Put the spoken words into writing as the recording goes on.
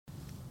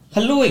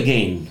Hello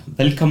again.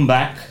 Welcome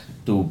back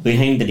to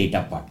Behind the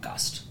Data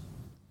podcast.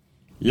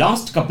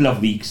 Last couple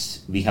of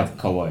weeks, we have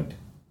covered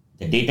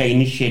the data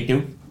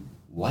initiative,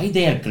 why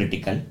they are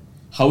critical,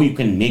 how you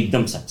can make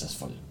them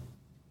successful.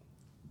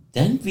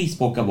 Then we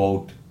spoke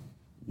about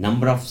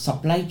number of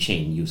supply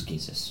chain use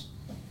cases,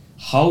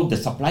 how the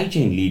supply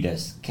chain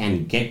leaders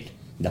can get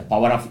the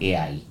power of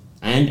AI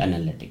and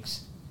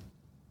analytics,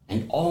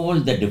 and all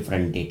the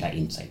different data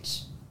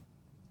insights.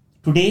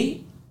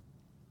 Today,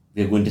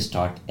 we're going to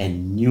start a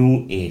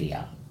new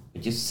area,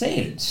 which is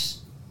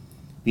sales.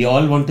 We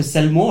all want to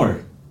sell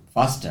more,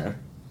 faster.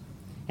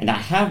 And I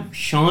have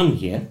Sean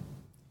here.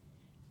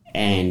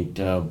 And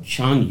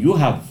Sean, you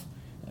have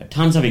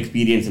tons of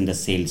experience in the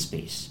sales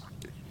space.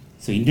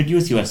 So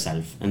introduce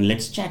yourself and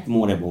let's chat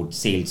more about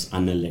sales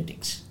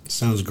analytics.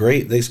 Sounds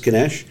great. Thanks,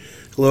 Ganesh.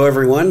 Hello,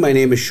 everyone. My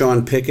name is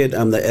Sean Piket.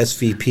 I'm the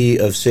SVP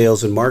of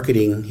Sales and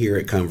Marketing here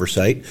at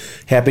ConverSight.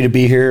 Happy to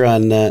be here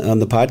on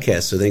the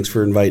podcast. So thanks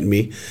for inviting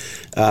me.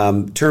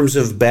 In terms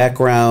of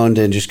background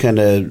and just kind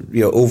of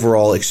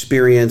overall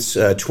experience,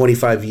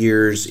 25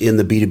 years in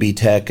the B2B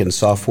tech and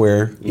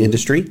software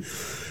industry.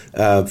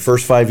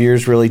 First 5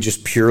 years really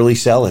just purely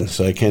selling.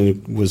 So I kind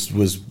of was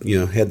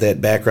had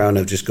that background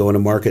of just going to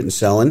market and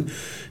selling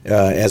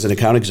as an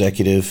account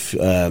executive,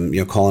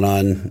 calling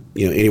on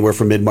anywhere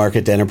from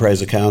mid-market to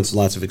enterprise accounts, and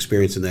lots of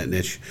experience in that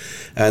niche.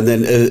 And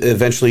then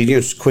eventually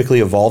just quickly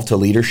evolved to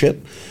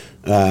leadership.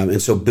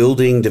 And so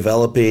building,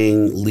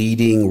 developing,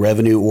 leading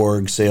revenue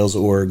orgs, sales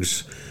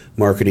orgs,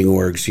 marketing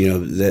orgs,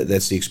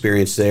 that's the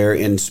experience there.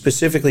 And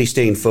specifically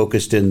staying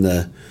focused in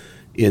the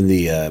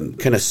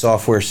kind of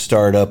software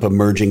startup,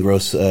 emerging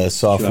growth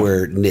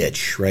software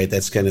niche, right?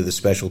 That's kind of the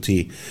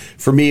specialty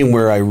for me and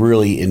where I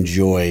really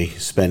enjoy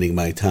spending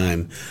my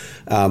time.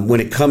 When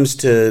it comes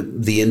to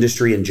the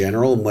industry in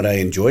general, and what I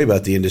enjoy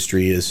about the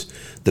industry is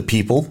the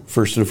people,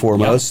 first and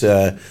foremost.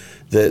 Yeah.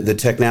 The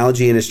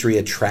technology industry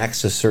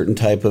attracts a certain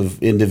type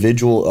of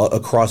individual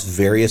across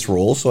various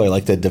roles. So I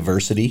like the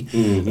diversity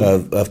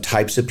of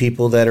types of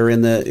people that are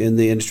in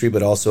the industry,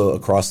 but also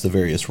across the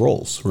various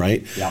roles,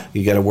 right? Yeah.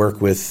 You got to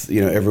work with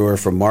everywhere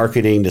from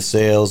marketing to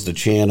sales to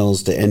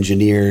channels to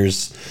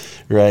engineers,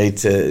 right?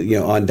 To,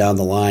 on down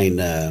the line,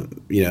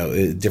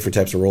 different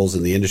types of roles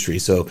in the industry.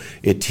 So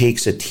it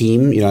takes a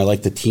team. I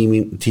like the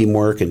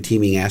teamwork and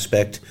teaming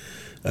aspect.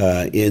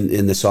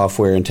 In the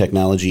software and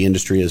technology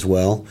industry as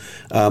well.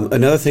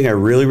 Another thing I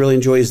really, really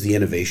enjoy is the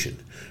innovation,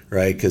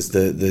 right? Because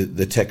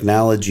the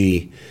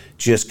technology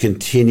just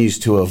continues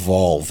to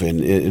evolve.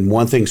 And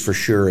one thing's for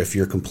sure, if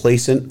you're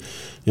complacent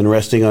and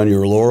resting on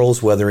your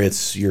laurels, whether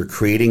it's you're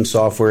creating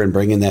software and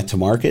bringing that to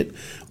market,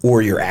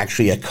 or you're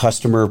actually a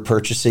customer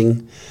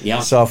purchasing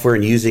software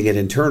and using it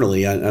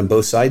internally on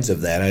both sides of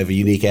that. I have a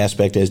unique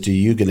aspect, as do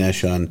you,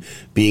 Ganesh, on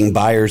being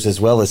buyers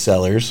as well as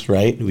sellers,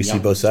 right? We see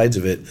both sides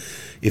of it.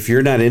 If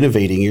you're not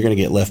innovating, you're going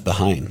to get left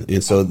behind.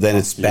 And so then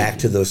it's back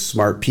to those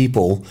smart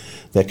people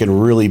that can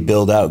really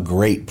build out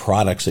great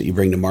products that you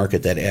bring to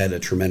market that add a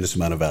tremendous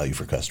amount of value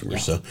for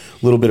customers. Yeah. So a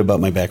little bit about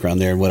my background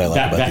there and what I like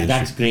about the industry.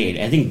 That's great.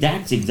 I think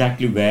that's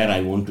exactly where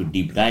I want to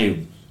deep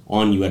dive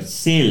on your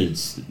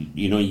sales.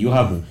 You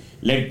have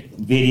led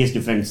various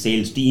different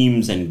sales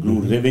teams and grew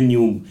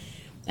revenue.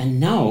 And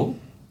now,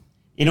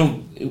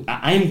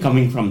 I am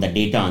coming from the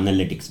data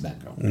analytics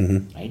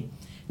background, right?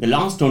 The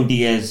last 20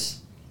 years,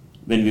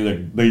 when we were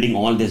building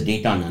all this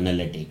data and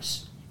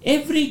analytics,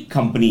 every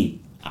company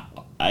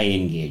I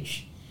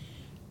engage,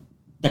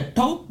 the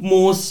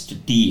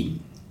topmost team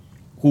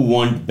who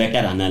want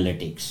better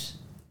analytics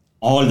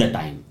all the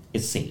time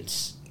is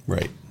sales.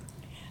 Right.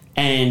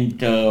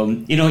 And,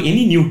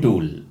 any new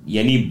tool,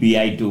 any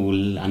BI tool,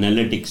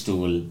 analytics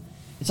tool,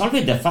 it's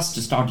always the first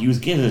to start use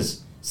case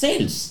is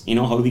sales,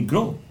 how do we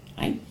grow,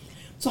 right?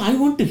 So I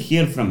want to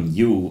hear from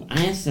you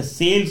as a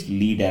sales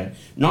leader,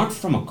 not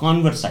from a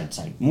ConverSight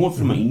side, more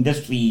from an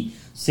industry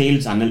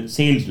sales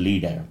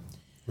leader.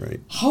 Right.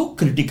 How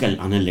critical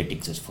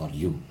analytics is for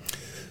you?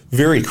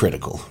 Very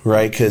critical,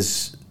 right?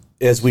 Because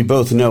as we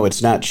both know,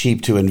 it's not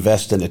cheap to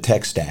invest in a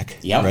tech stack,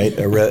 right?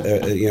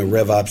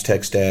 RevOps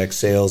tech stack,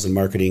 sales and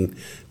marketing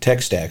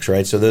tech stacks,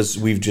 right? So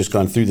we've just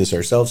gone through this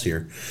ourselves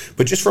here.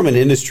 But just from an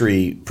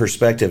industry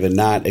perspective, and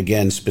not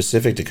again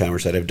specific to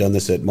ConverSight, I've done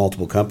this at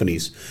multiple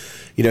companies.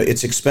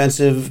 It's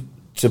expensive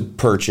to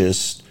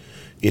purchase.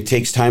 It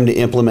takes time to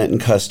implement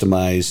and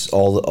customize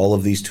all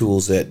of these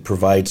tools that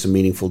provide some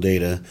meaningful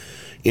data.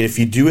 And if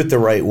you do it the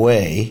right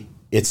way,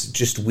 it's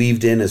just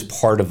weaved in as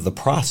part of the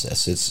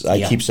process.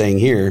 I keep saying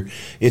here,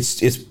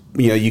 it's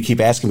you keep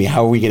asking me,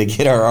 how are we going to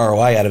get our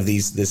ROI out of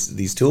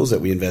these tools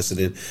that we invested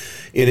in?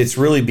 And it's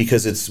really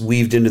because it's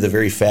weaved into the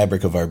very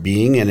fabric of our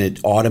being, and it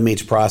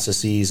automates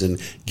processes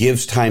and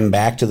gives time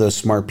back to those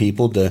smart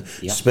people to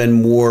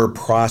spend more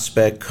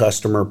prospect,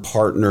 customer,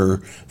 partner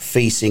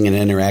facing and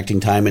interacting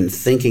time and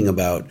thinking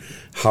about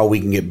how we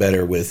can get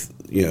better with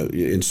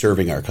in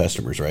serving our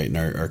customers, right, in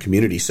our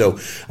community. So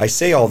I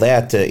say all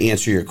that to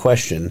answer your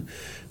question,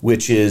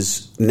 which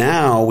is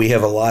now we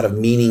have a lot of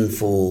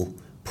meaningful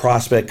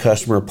prospect,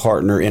 customer,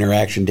 partner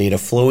interaction data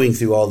flowing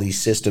through all these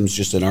systems,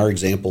 just in our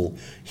example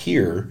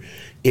here,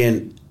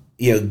 and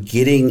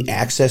getting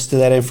access to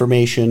that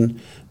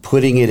information,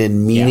 putting it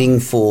in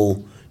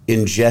meaningful,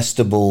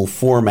 ingestible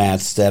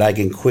formats that I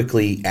can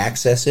quickly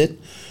access it,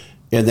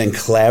 and then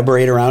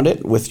collaborate around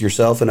it with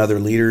yourself and other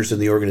leaders in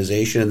the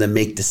organization, and then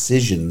make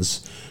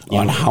decisions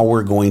on how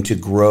we're going to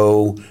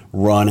grow,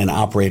 run, and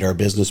operate our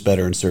business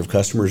better and serve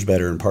customers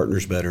better and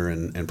partners better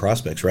and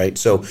prospects, right?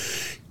 So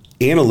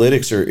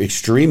analytics are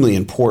extremely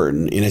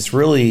important, and it's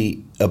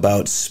really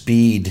about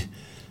speed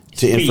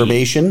to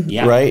information,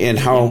 right? And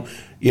how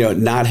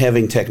not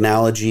having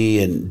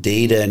technology and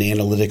data and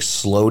analytics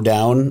slow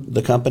down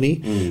the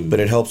company, but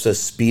it helps us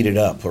speed it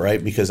up,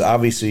 right? Because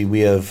obviously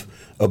we have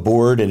a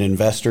board and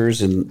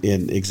investors and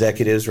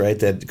executives, right?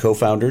 That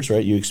co-founders,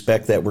 right? You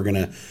expect that we're going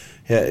to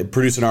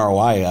produce an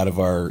ROI out of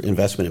our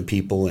investment in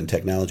people and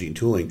technology and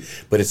tooling.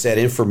 But it's that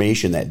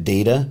information, that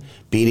data,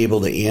 being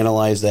able to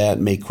analyze that,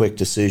 make quick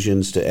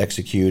decisions to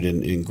execute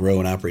and grow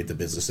and operate the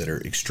business that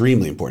are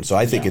extremely important. So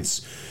I think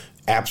it's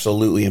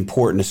absolutely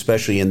important,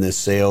 especially in this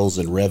sales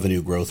and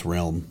revenue growth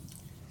realm.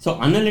 So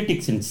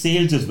analytics in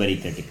sales is very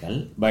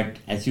critical, but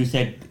as you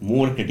said,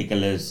 more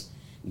critical is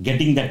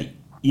getting that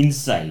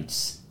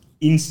insights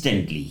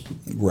instantly.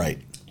 Right.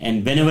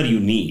 And whenever you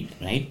need,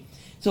 right?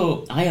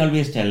 So I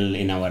always tell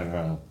in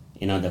our,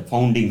 the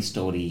founding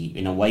story,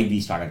 why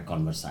we started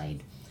ConverSight,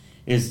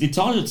 is it's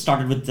all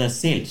started with the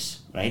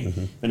sales, right?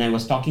 Mm-hmm. When I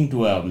was talking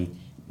to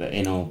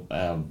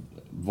a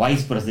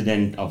vice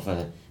president of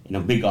a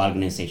big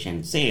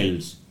organization,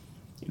 sales,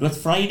 it was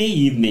Friday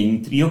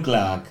evening,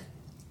 3:00.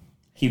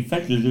 He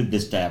felt a little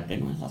disturbed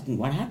and was asking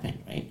what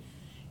happened, right?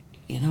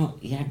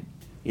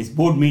 His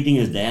board meeting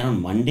is there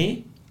on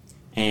Monday,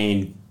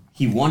 and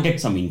he wanted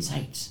some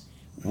insights.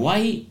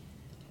 Why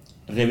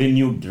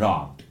revenue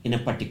dropped in a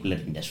particular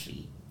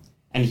industry,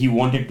 and he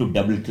wanted to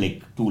double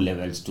click 2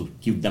 levels to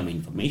give them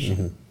information.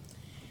 Mm-hmm.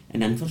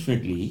 And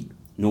unfortunately,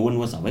 no one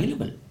was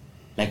available.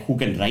 Like, who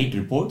can write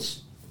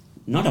reports?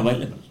 Not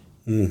available.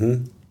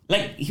 Mm-hmm.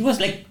 Like, he was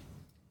like,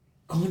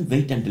 can't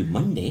wait until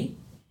Monday,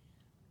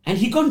 and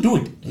he can't do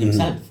it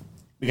himself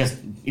because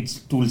its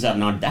tools are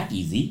not that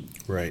easy.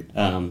 Right.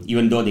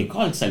 Even though they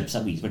call it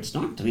self-service, but it's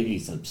not really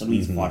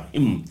self-service for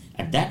him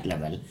at that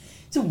level.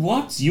 So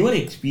what's your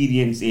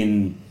experience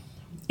in,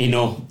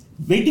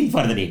 waiting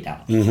for the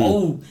data?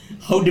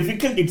 How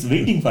difficult it's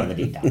waiting for the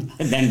data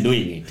than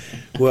doing it?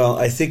 Well,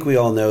 I think we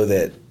all know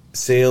that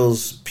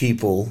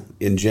salespeople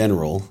in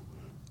general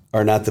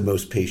are not the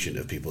most patient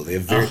of people. They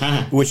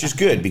have which is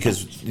good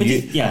because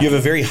you have a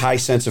very high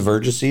sense of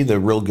urgency. The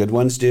real good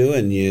ones do,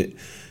 and you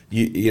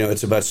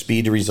it's about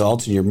speed to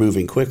results, and you're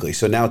moving quickly.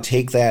 So now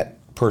take that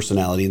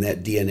personality and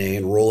that DNA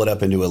and roll it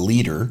up into a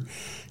leader.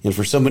 And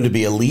for someone to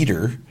be a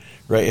leader,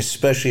 right,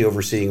 especially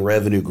overseeing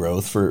revenue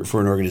growth for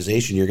an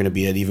organization, you're going to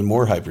be at even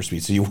more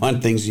hyperspeed. So you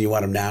want things and you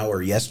want them now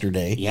or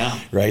yesterday,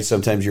 right?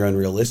 Sometimes you're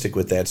unrealistic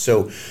with that.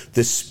 So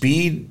the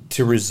speed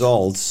to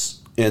results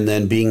and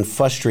then being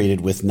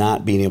frustrated with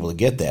not being able to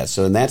get that.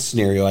 So in that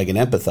scenario, I can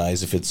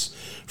empathize if it's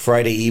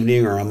Friday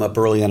evening or I'm up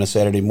early on a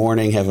Saturday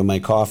morning having my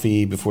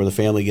coffee before the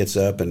family gets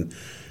up, and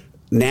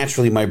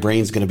naturally my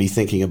brain's going to be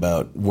thinking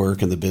about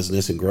work and the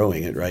business and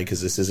growing it, right?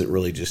 Because this isn't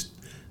really just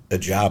a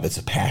job, it's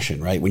a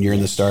passion, right? When you're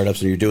in the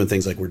startups and you're doing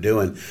things like we're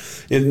doing,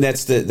 and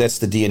that's the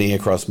DNA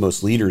across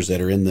most leaders that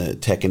are in the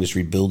tech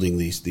industry building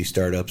these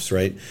startups,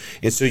 right?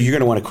 And so you're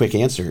going to want a quick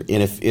answer.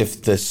 And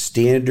if the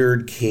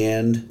standard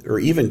canned or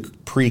even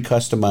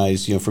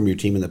pre-customized, from your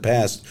team in the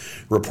past,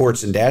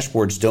 reports and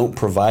dashboards don't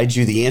provide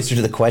you the answer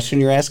to the question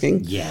you're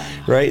asking,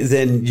 right?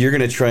 Then you're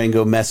going to try and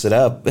go mess it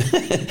up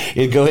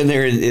and go in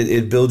there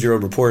and build your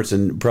own reports,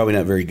 and probably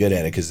not very good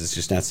at it because it's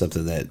just not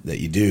something that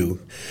you do.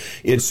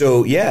 And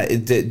so,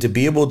 to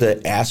be able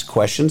to ask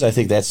questions, I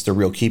think that's the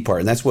real key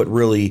part. And that's what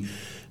really,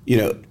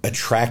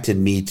 attracted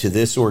me to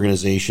this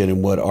organization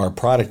and what our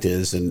product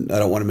is. And I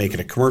don't want to make it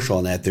a commercial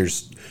on that.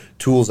 There's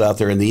tools out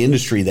there in the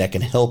industry that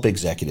can help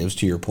executives,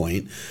 to your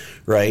point,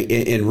 right?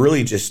 And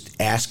really just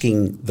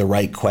asking the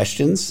right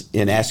questions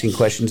and asking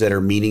questions that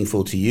are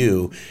meaningful to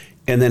you,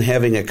 and then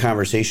having a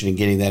conversation and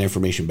getting that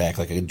information back,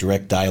 like a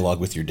direct dialogue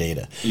with your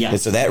data. And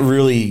so that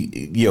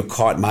really,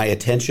 caught my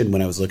attention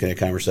when I was looking at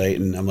ConverSight,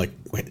 and I'm like,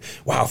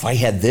 wow, if I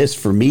had this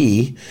for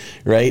me,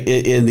 right,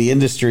 in the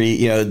industry,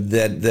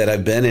 that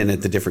I've been in,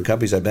 at the different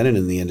companies I've been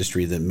in the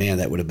industry, then man,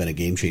 that would have been a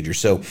game changer.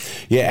 So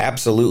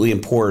absolutely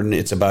important.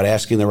 It's about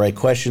asking the right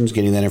questions,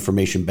 getting that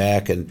information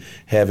back, and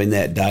having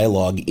that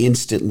dialogue,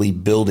 instantly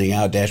building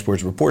out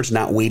dashboards, reports,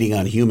 not waiting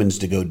on humans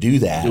to go do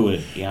that,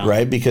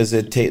 right? Because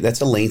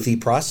that's a lengthy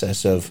process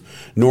of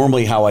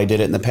normally how I did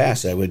it in the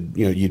past. I would,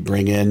 you'd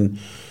bring in,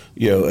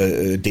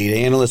 a data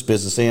analyst,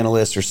 business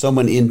analyst, or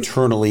someone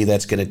internally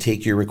that's going to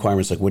take your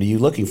requirements. Like, what are you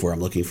looking for?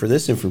 I'm looking for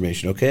this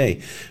information.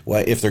 Okay.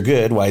 Why, if they're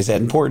good, why is that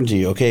important to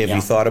you? Okay. If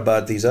you thought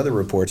about these other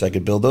reports, I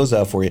could build those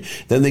out for you.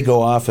 Then they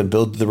go off and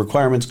build the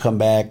requirements, come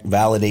back,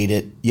 validate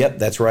it. Yep,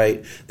 that's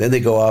right. Then they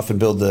go off and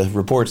build the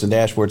reports and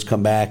dashboards,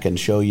 come back and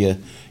show you,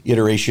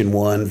 iteration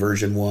 1,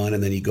 version 1,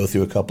 and then you go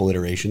through a couple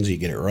iterations, you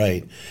get it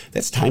right.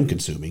 That's time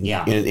consuming.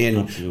 Yeah,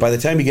 and by the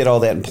time you get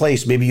all that in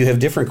place, maybe you have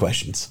different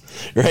questions,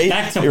 right?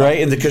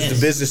 Right, and because the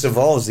business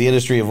evolves, the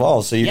industry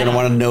evolves, so you're going to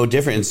want to know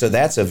different. And so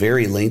that's a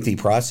very lengthy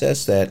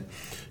process that,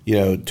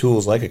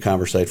 tools like a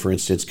ConverSight, for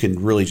instance,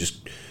 can really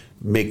just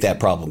make that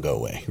problem go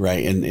away,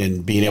 right?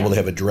 And being able to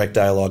have a direct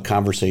dialogue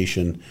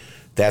conversation.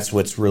 That's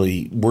what's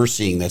really we're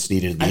seeing that's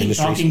needed in the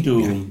industry.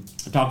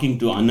 Talking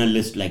to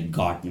analysts like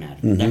Gartner,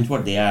 that's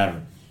what they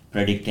are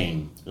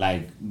predicting.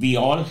 Like we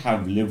all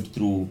have lived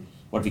through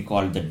what we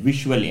call the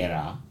visual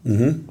era,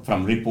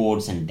 from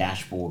reports and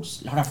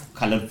dashboards. A lot of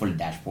colorful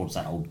dashboards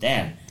are out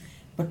there,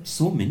 but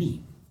so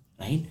many,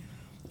 right?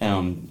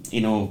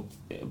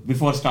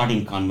 Before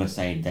starting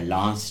ConverSight, the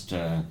last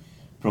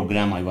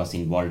program I was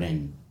involved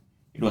in,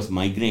 it was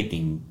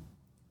migrating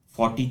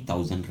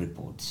 40,000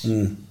 reports.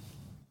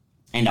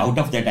 And out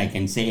of that, I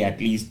can say at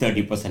least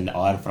 30%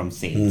 are from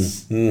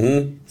sales.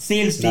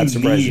 Sales teams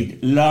lead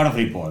a lot of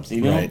reports,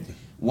 Right.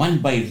 One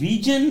by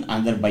region,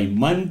 another by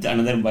month,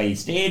 another by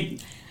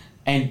state,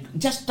 and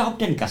just top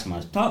 10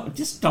 customers, top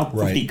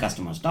 50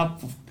 customers,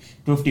 top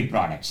 50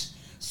 products.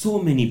 So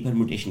many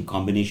permutation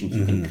combinations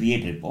you can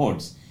create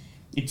reports.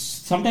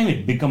 Sometimes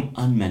it become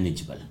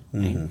unmanageable.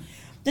 Right?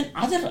 Then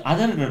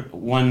other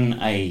one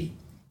I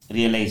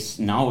realize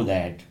now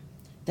that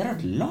there are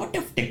a lot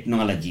of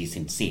technologies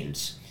in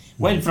sales.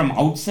 Well, from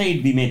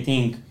outside, we may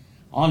think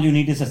all you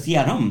need is a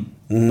CRM,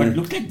 but it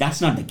looks like that's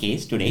not the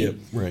case today. Yep,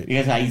 right.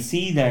 Because I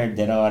see that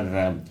there are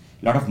a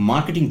lot of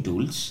marketing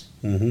tools.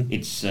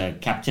 It's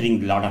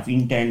capturing a lot of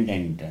intent,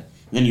 and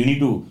then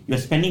you're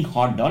spending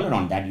hard dollar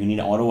on that. You need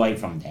ROI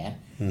from there.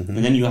 And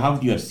then you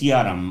have your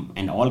CRM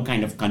and all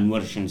kind of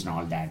conversions and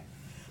all that.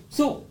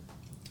 So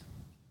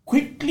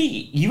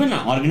quickly, even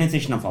an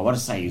organization of our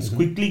size,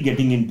 quickly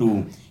getting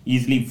into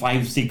easily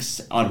 5,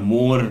 6 or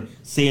more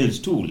sales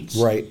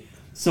tools. Right.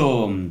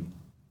 So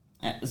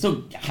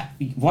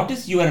what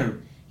is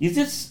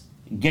this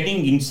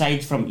getting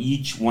insights from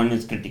each one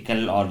is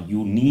critical, or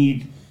you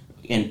need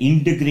an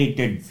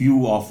integrated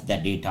view of the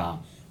data?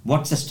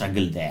 What's the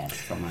struggle there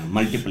from a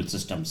multiple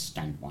systems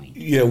standpoint?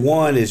 Yeah,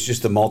 one is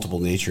just the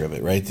multiple nature of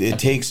it, right? It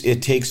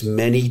takes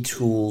many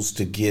tools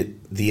to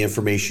get the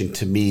information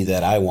to me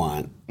that I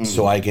want,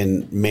 so I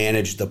can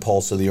manage the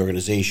pulse of the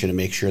organization and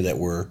make sure that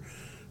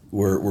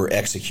we're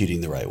executing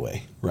the right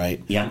way,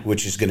 right? Yeah.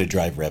 Which is going to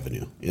drive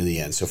revenue in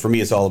the end. So for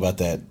me, it's all about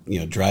that,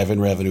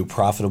 driving revenue,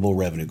 profitable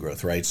revenue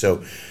growth, right?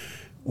 So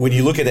when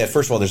you look at that,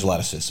 first of all, there's a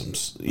lot of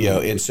systems,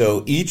 and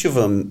so each of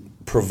them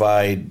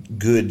provide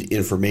good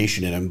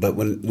information in them. But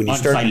when you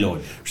start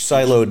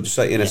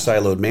siloed in a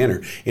siloed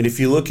manner, and if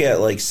you look at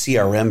like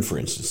CRM, for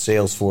instance,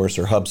 Salesforce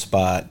or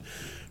HubSpot,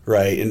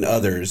 right, and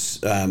others,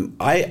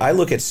 I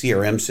look at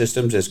CRM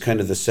systems as kind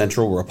of the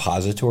central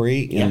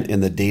repository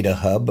in the data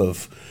hub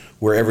of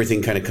where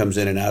everything kind of comes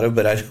in and out of.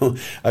 But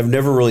I've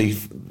never really,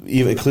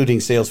 even including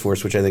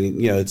Salesforce, which I think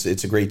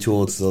it's a great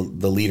tool. It's the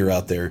leader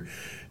out there.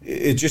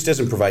 It just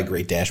doesn't provide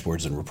great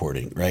dashboards and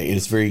reporting, right? And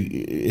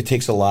it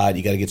takes a lot.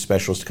 You got to get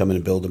specialists to come in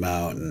and build them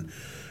out. And,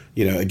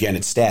 again,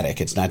 it's static.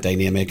 It's not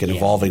dynamic and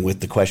evolving with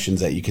the questions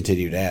that you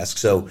continue to ask.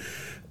 So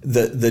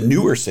the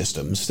newer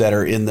systems that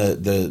are in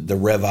the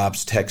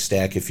RevOps tech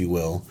stack, if you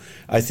will,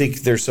 I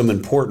think there's some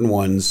important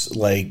ones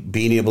like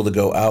being able to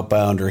go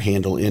outbound or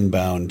handle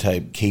inbound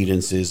type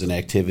cadences and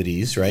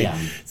activities, right?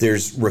 Yeah.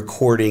 There's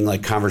recording,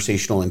 like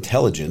conversational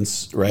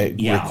intelligence, right?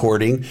 Yeah.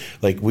 Recording,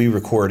 like we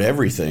record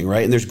everything,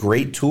 right? And there's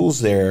great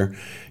tools there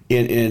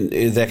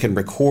in that can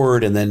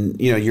record, and then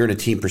you're in a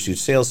team pursuit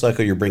sales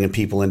cycle. You're bringing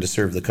people in to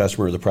serve the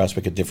customer or the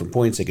prospect at different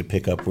points. They could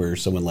pick up where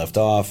someone left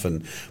off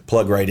and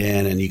plug right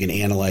in, and you can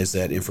analyze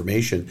that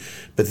information.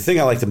 But the thing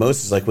I like the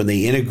most is like when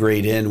they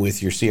integrate in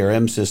with your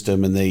CRM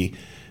system, and they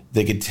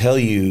could tell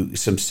you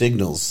some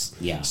signals,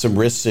 some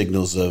risk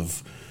signals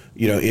of,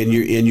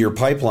 in your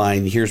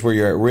pipeline, here's where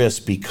you're at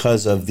risk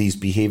because of these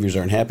behaviors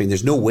aren't happening.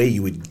 There's no way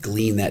you would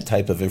glean that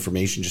type of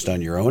information just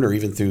on your own or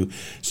even through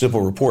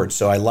simple reports.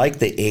 So I like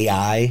the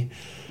AI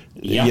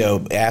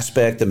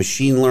aspect, the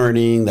machine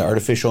learning, the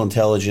artificial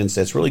intelligence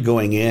that's really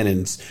going in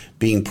and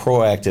being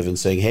proactive and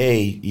saying,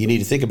 hey, you need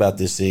to think about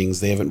these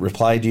things. They haven't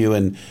replied to you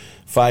in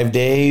 5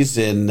 days,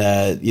 and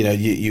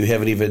you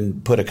haven't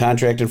even put a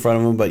contract in front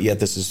of them, but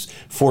yet this is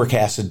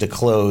forecasted to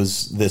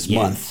close this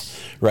month.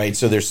 Right,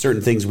 so there's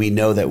certain things we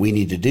know that we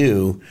need to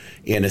do,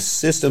 and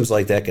systems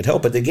like that could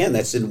help. But again,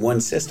 that's in one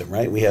system,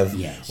 right? We have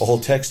a whole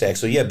tech stack.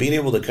 So being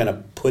able to kind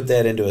of put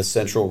that into a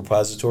central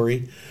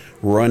repository,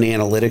 run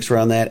analytics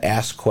around that,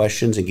 ask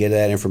questions, and get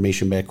that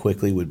information back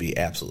quickly would be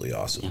absolutely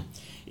awesome.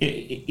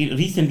 Yeah.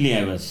 Recently,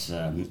 I was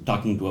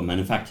talking to a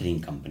manufacturing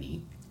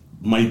company,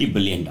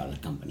 multi-billion-dollar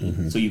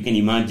company. So you can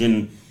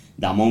imagine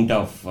the amount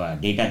of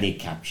data they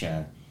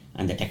capture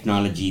and the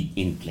technology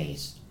in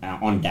place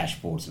on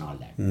dashboards and all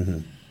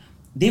that.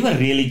 They were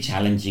really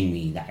challenging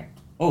me that,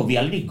 we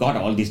already got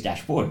all these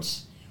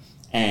dashboards,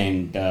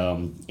 and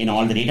in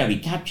all the data we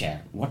capture,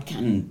 what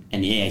can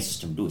an AI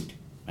system do it,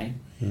 right?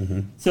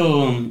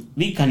 So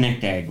we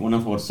connected. One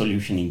of our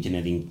solution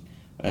engineering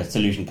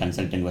solution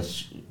consultant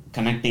was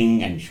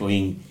connecting and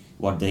showing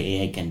what the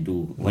AI can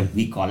do, what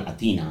we call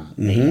Athena,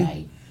 the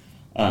AI.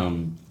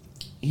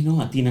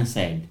 Athena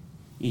said,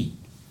 hey,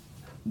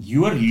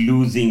 you are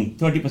losing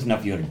 30%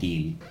 of your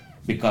deal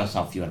because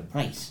of your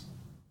price.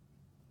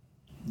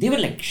 They were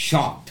like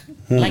shocked.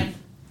 Like,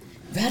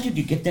 where did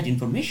you get that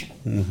information?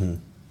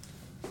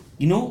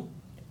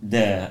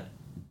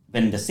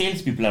 When the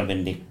salespeople are,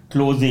 when they're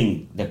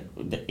closing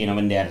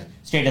when they are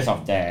status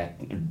of the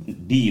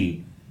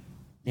deal,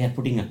 they are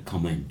putting a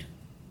comment.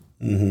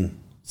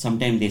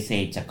 Sometimes they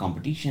say it's a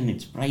competition,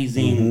 it's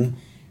pricing.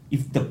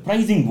 If the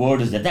pricing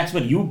word is that's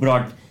where you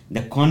brought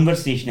the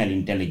conversational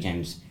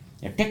intelligence,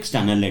 the text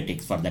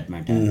analytics for that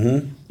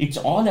matter. It's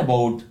all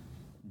about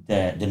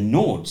the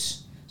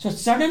notes. So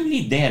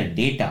suddenly their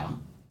data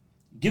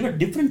give a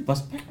different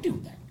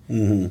perspective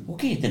then.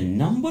 Okay, the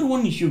number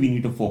one issue we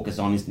need to focus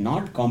on is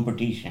not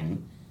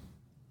competition,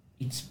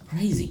 it's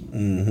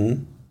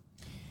pricing.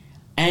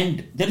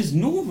 And there is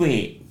no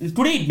way,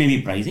 today it may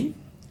be pricing,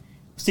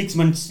 6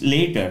 months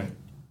later,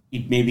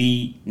 it may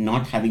be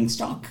not having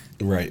stock.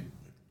 Right.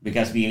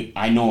 Because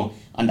I know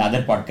on the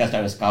other podcast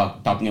I was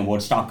talking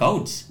about stock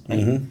outs.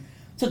 Right?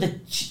 So the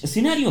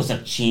scenarios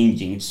are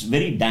changing. It's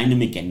very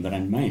dynamic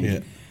environment. Yeah.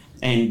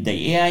 And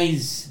the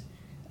AIs,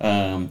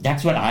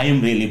 that's what I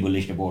am really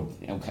bullish about,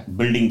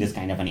 building this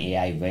kind of an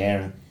AI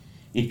where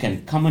it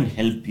can come and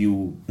help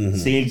you,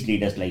 sales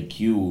leaders like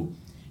you,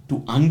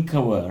 to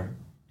uncover,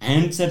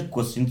 answer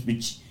questions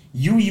which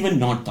you even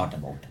not thought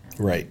about.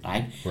 Right.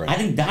 I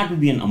think that would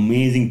be an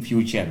amazing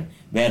future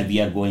where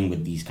we are going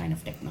with these kind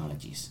of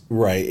technologies.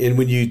 Right. And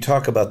when you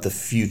talk about the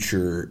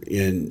future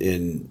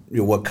in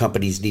what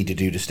companies need to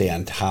do to stay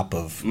on top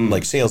of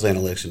like sales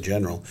analytics in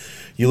general,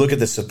 you look at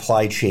the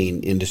supply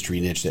chain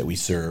industry niche that we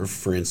serve,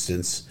 for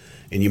instance,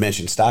 and you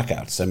mentioned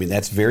stockouts. I mean,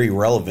 that's very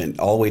relevant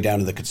all the way down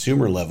to the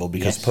consumer level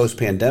because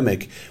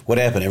post-pandemic, what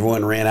happened?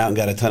 Everyone ran out and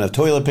got a ton of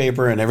toilet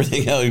paper and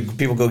everything else.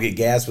 People go get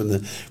gas when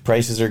the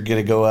prices are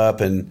going to go up.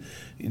 And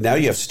now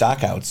you have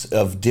stockouts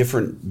of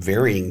different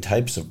varying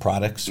types of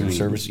products or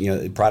service,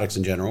 products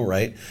in general,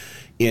 right?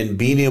 And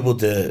being able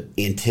to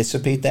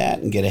anticipate that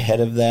and get ahead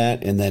of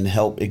that and then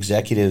help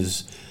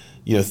executives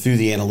through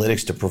the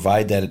analytics to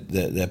provide that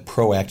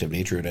proactive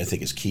nature of it, I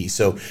think is key.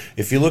 So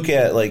if you look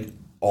at like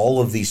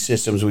all of these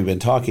systems we've been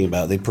talking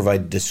about, they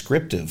provide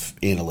descriptive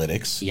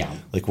analytics. Yeah.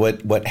 Like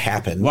what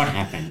happened. What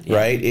happened. Yeah.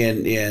 Right.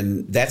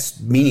 And that's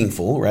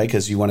meaningful, right?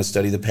 Because you want to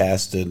study the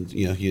past and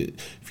if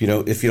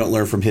you don't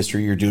learn from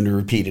history, you're doomed to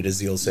repeat it, as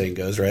the old saying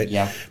goes, right?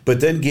 Yeah.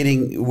 But then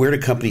getting where do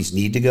companies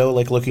need to go,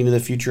 like looking to the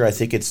future, I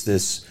think it's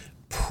this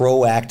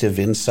proactive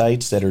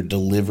insights that are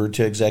delivered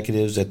to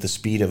executives at the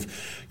speed of,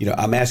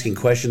 I'm asking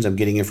questions, I'm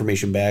getting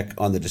information back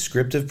on the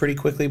descriptive pretty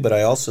quickly, but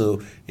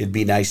it'd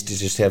be nice to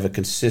just have a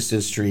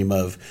consistent stream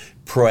of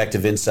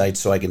proactive insights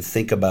so I can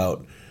think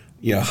about,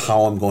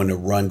 how I'm going to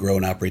run, grow,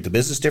 and operate the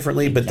business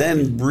differently. Exactly. But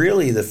then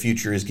really the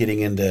future is getting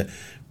into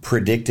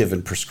predictive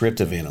and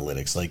prescriptive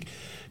analytics. Like,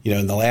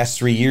 in the last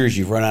 3 years,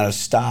 you've run out of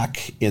stock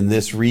in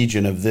this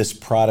region of this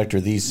product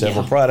or these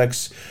several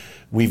products.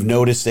 We've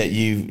noticed that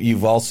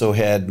you've also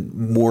had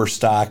more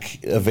stock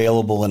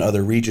available in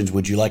other regions.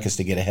 Would you like us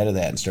to get ahead of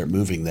that and start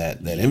moving that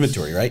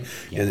inventory, right,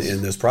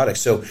 in those products?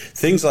 So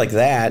things like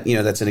that,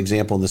 that's an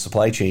example in the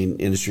supply chain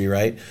industry,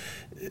 right?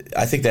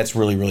 I think that's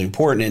really, really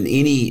important. And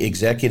any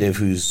executive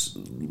who's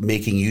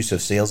making use of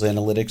sales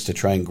analytics to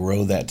try and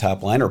grow that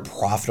top line or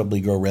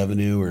profitably grow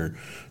revenue or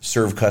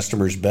serve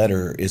customers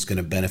better is going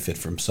to benefit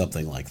from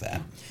something like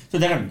that. So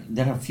there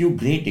are a few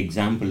great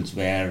examples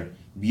where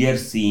we are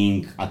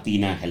seeing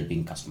Athena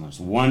helping customers.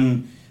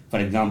 One, for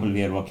example,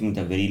 we are working with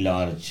a very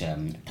large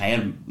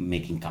tire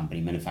making company,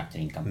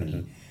 manufacturing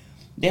company.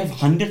 They have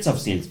hundreds of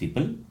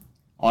salespeople.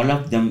 All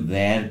of them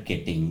were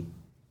getting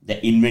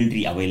the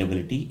inventory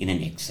availability in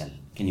an Excel.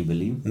 Can you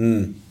believe?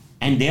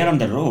 And they are on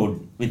the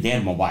road with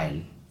their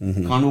mobile.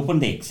 Can't open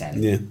the Excel.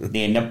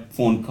 They end up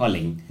phone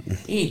calling.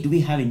 Hey, do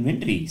we have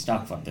inventory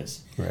stock for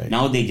this? Right.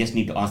 Now they just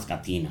need to ask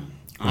Athena.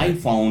 I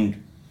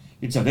found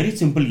it's a very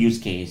simple use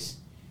case.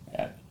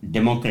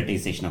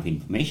 Democratization of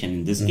information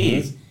in this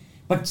case,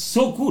 but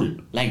so cool.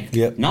 Like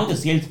now the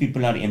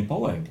salespeople are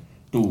empowered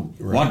to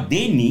what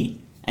they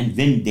need and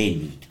when they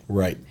need.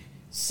 Right.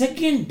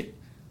 Second,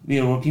 we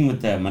are working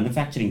with a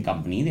manufacturing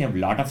company. They have a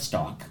lot of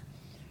stock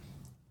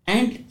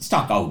and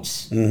stock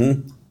outs.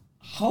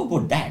 How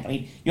about that,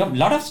 right? You have a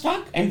lot of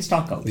stock and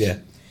stock outs. Yeah.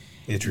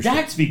 Interesting.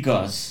 That's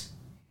because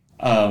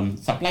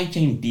supply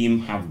chain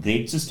team have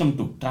great system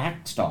to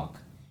track stock,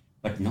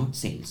 but not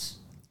sales.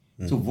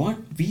 So what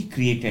we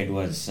created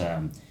was,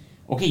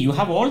 you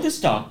have all the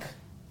stock,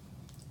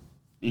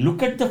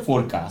 look at the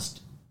forecast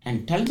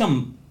and tell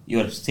them,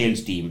 your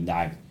sales team,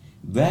 that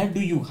where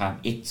do you have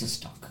excess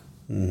stock?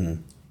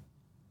 And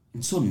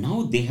so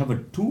now they have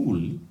a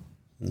tool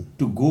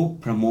to go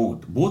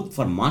promote both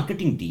for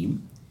marketing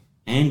team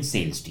and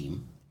sales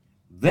team.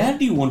 Where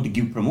do you want to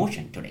give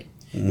promotion today?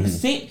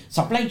 Say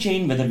supply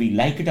chain, whether we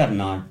like it or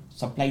not,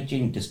 supply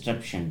chain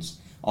disruptions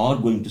are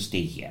going to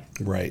stay here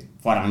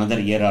for another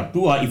year or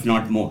two, or if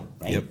not more,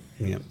 right?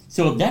 Yep.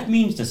 So that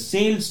means the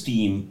sales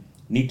team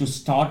need to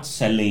start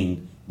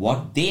selling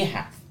what they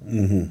have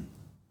and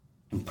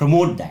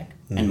promote that.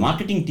 And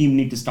marketing team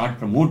need to start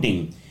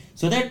promoting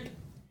so that,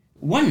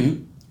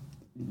 one,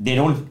 they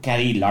don't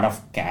carry a lot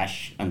of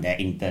cash on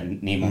in the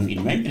name of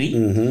inventory.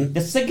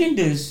 The second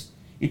is,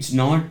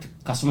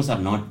 customers are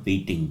not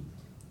waiting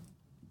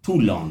too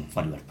long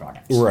for your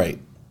products. Right.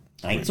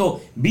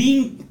 So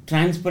being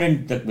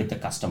transparent with the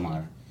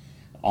customer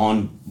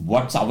on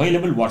what's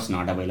available, what's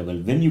not available,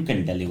 when you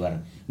can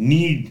deliver,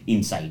 need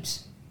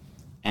insights.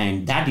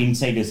 And that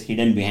insight is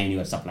hidden behind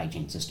your supply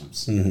chain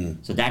systems.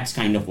 So that's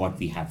kind of what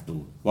we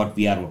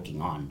are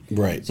working on.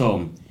 Right.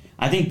 So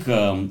I think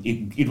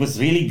it was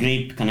really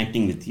great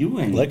connecting with you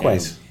and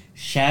likewise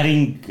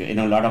sharing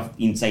a lot of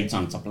insights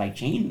on supply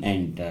chain.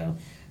 And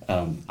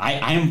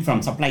I am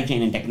from supply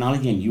chain and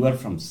technology, and you are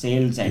from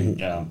sales,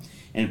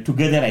 and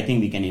together I think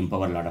we can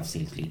empower a lot of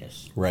sales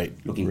leaders. Right.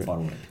 Looking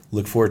forward.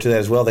 Look forward to that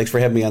as well. Thanks for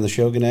having me on the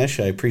show, Ganesh.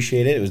 I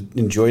appreciate it.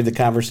 Enjoyed the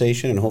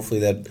conversation, and hopefully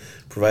that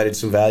provided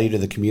some value to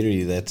the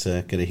community that's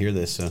going to hear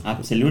this. So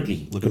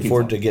absolutely. Looking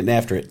forward to getting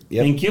after it.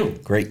 Yep. Thank you.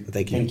 Great.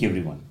 Thank you. Thank you,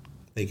 everyone.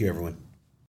 Thank you, everyone.